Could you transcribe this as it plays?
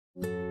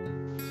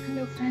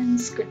Hello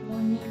friends, good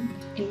morning.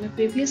 In my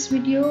previous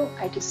video,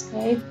 I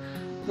described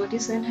what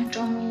is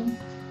anatomy,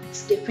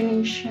 its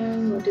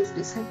definition, what is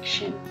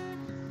dissection.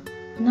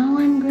 Now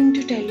I am going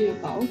to tell you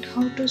about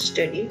how to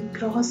study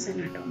gross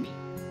anatomy.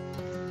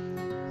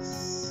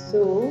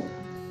 So,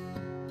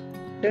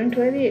 don't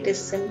worry, it is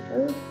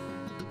simple.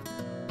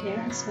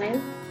 Yeah,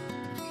 smile.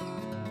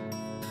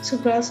 So,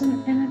 gross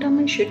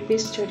anatomy should be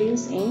studied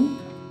in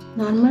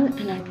normal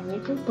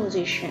anatomical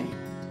position.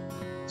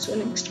 So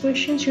next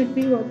question should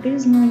be, what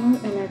is normal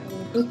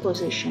anatomical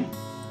position,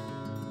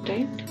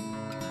 right?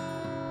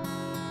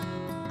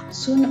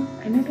 So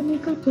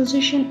anatomical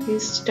position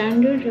is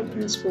standard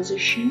reference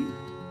position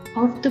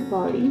of the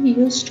body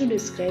used to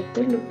describe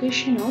the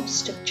location of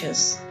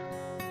structures.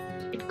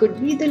 It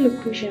could be the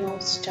location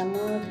of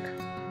stomach,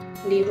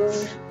 liver,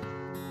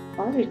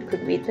 or it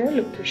could be the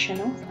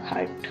location of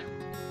heart.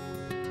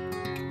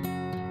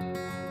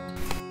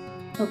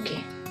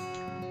 Okay,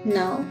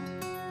 now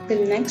the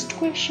next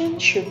question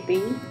should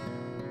be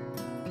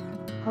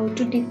how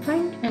to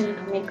define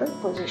anatomical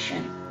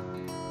position,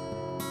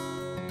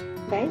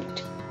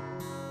 right?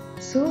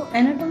 So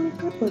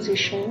anatomical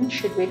position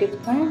should be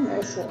defined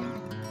as a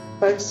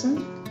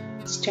person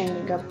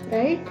standing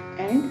upright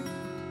and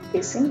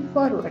facing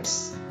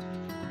forwards.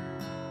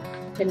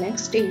 The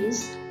next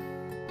is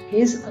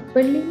his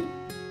upper limb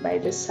by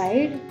the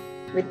side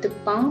with the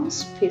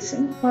palms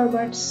facing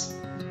forwards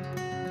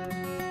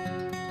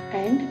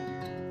and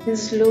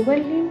his lower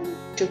limb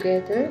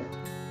together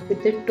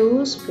with the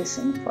toes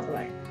facing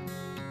forward.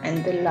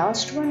 And the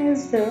last one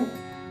is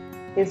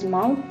his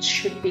mouth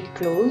should be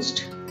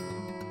closed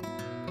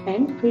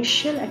and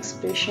facial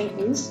expression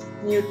is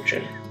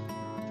neutral.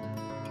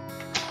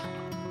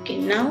 Okay,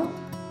 now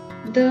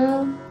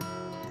the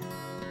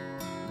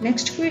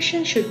next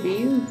question should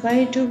be,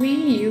 why do we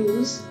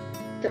use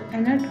the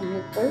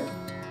anatomical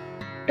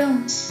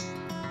terms?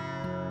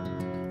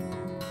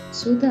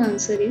 So the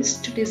answer is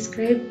to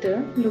describe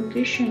the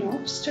location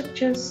of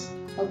structures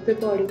of the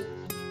body.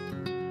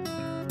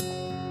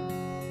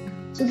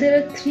 So there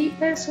are three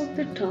pairs of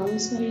the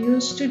terms are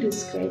used to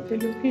describe the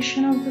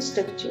location of the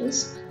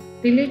structures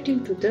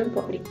relative to the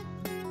body.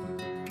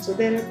 So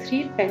there are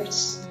three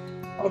pairs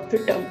of the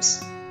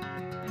terms.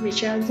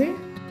 Which are they?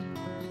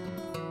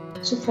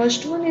 So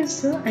first one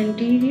is the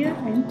anterior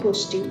and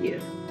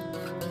posterior.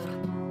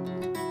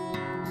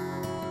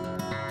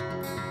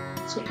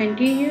 So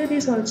anterior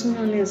is also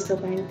known as the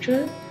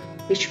ventral,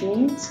 which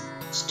means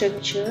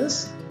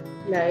structures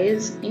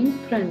lies in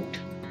front.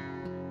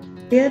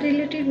 They are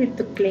related with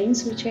the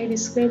planes which I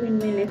describe in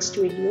my next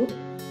video.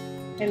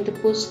 And the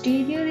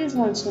posterior is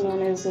also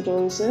known as the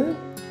dorsal,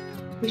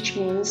 which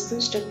means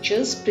the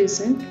structures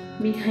present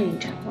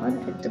behind or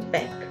at the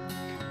back.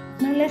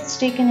 Now let's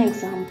take an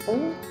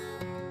example.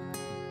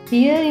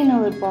 Here in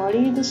our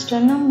body, the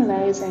sternum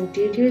lies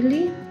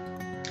anteriorly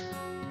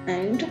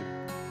and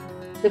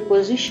the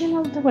position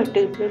of the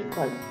vertebral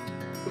column,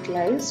 it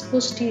lies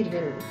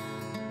posteriorly.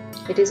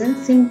 It is a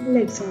simple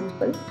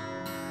example.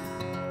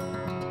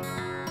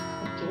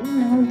 Okay,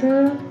 now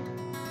the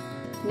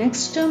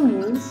next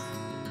term is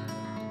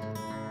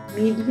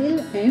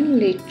medial and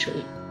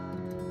lateral.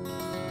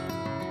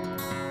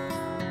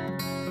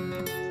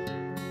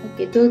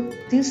 Okay,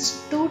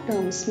 these two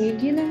terms,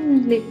 medial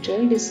and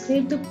lateral,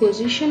 describe the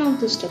position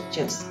of the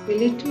structures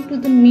related to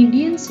the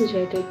median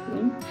sagittal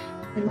plane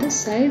and the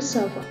sides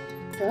of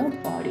the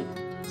body.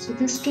 So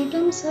these two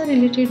terms are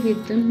related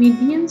with the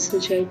median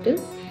sagittal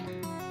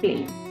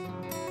plane.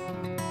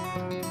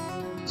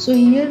 So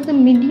here the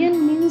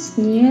median means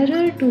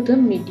nearer to the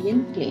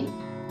median plane.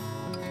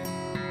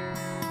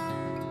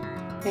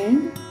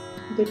 And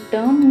the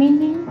term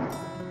meaning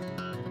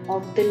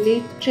of the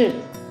lateral,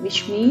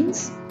 which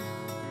means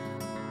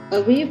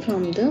away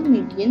from the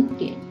median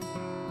plane.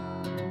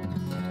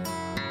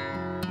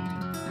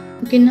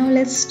 Okay, now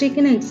let's take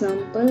an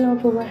example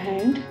of our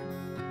hand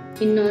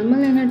in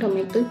normal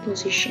anatomical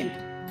position.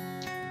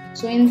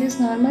 So in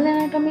this normal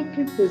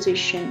anatomical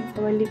position,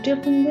 our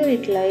little finger,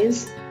 it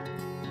lies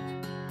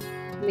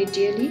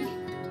medially,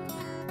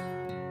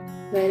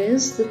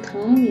 whereas the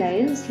thumb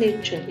lies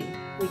laterally.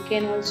 We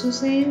can also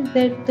say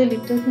that the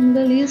little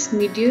finger is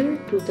medial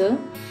to the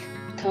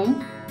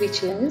thumb,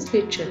 which lies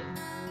lateral.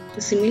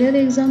 The similar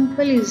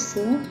example is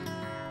the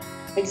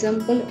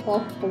example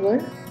of our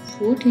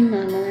foot in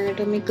normal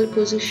anatomical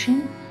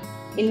position,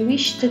 in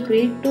which the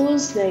great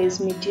toes lies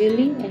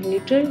medially and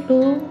little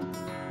toe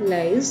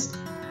lies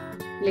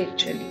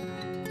laterally.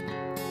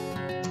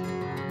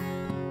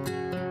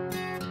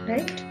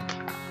 Right?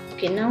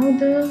 Okay, now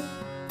the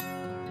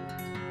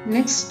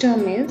next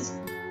term is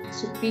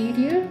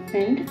superior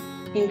and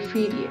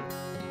inferior.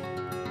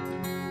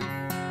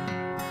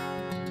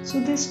 So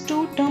these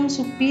two terms,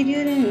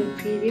 superior and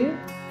inferior,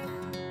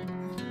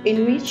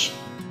 in which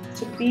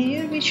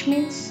superior, which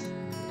means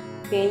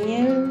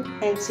cranial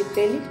and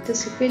cephalic. The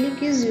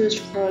cephalic is used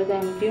for the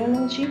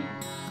embryology,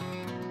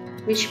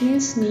 which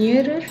means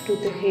nearer to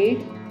the head,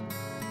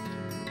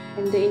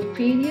 and the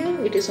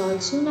inferior, it is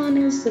also known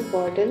as the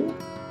caudal,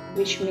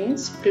 which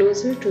means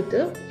closer to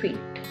the feet.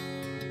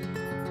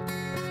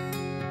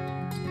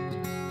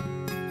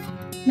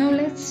 Now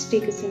let's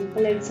take a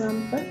simple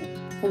example.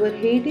 Our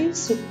head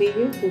is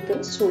superior to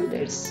the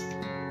shoulders.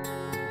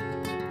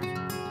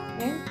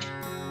 Right?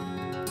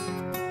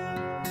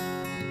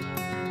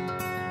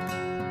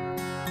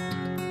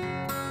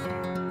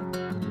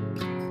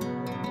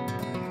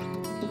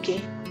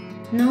 Okay.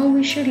 Now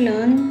we should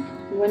learn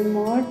one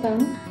more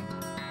term,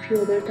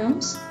 few other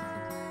terms.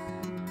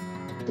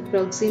 The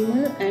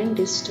proximal and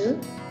distal.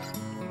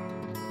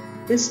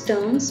 These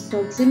terms,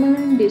 proximal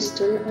and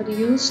distal, are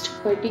used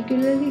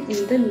particularly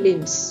in the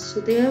limbs.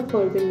 So they are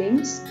for the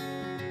limbs.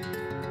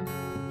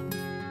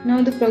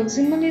 Now the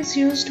proximal is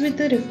used with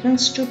the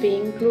reference to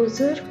being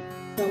closer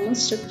from a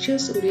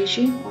structure's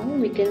origin, or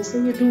we can say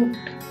a root.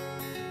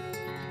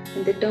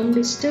 And the term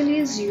distal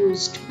is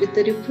used with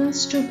the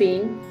reference to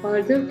being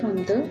farther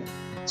from the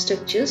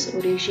structure's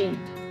origin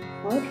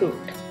or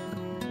root.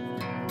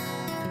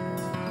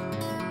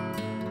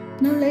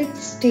 Now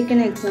let's take an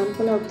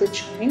example of the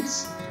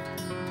joints.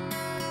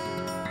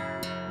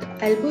 The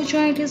elbow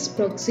joint is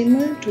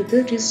proximal to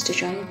the wrist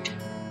joint.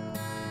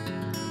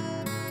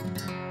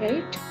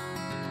 Right?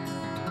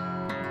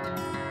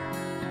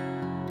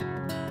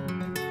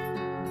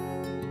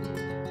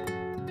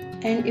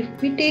 And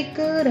if we take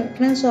a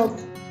reference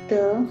of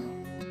the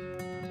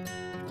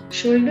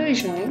shoulder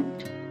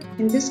joint,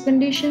 in this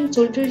condition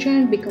shoulder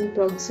joint become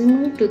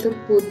proximal to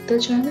both the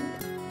joint,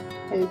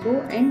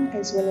 elbow and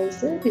as well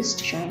as the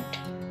wrist joint.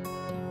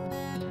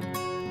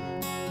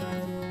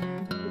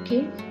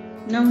 Okay,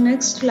 now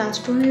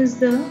last one is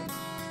the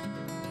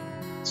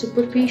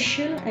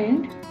superficial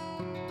and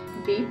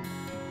deep.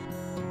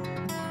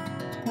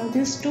 Now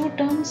these two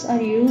terms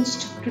are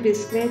used to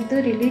describe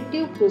the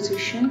relative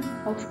position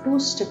of two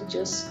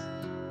structures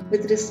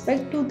with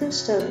respect to the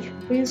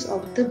surface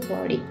of the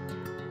body.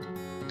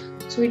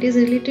 So it is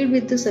related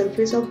with the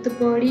surface of the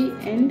body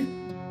and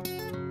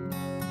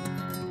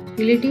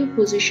relative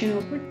position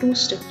of the two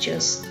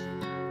structures.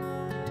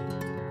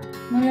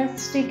 Now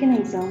let's take an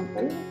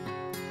example.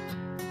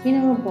 In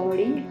our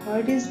body,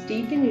 heart is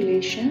deep in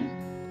relation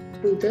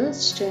to the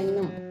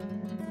sternum.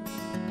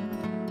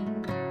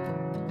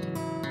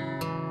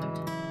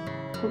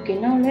 Okay,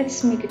 now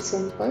let's make it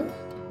simple.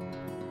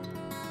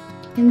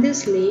 In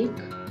this lake,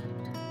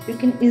 you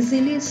can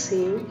easily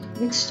say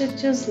which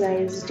structures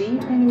lies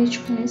deep and which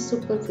one is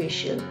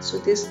superficial. So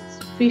these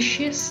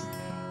fishes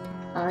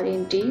are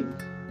in deep,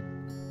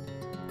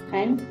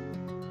 and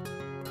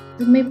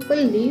the maple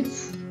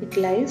leaf, it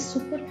lies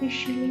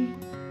superficially,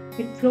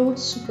 it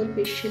floats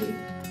superficially.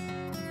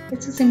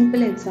 It's a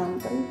simple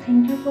example.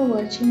 Thank you for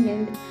watching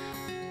and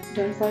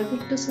don't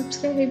forget to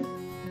subscribe.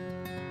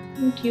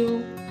 Thank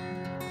you.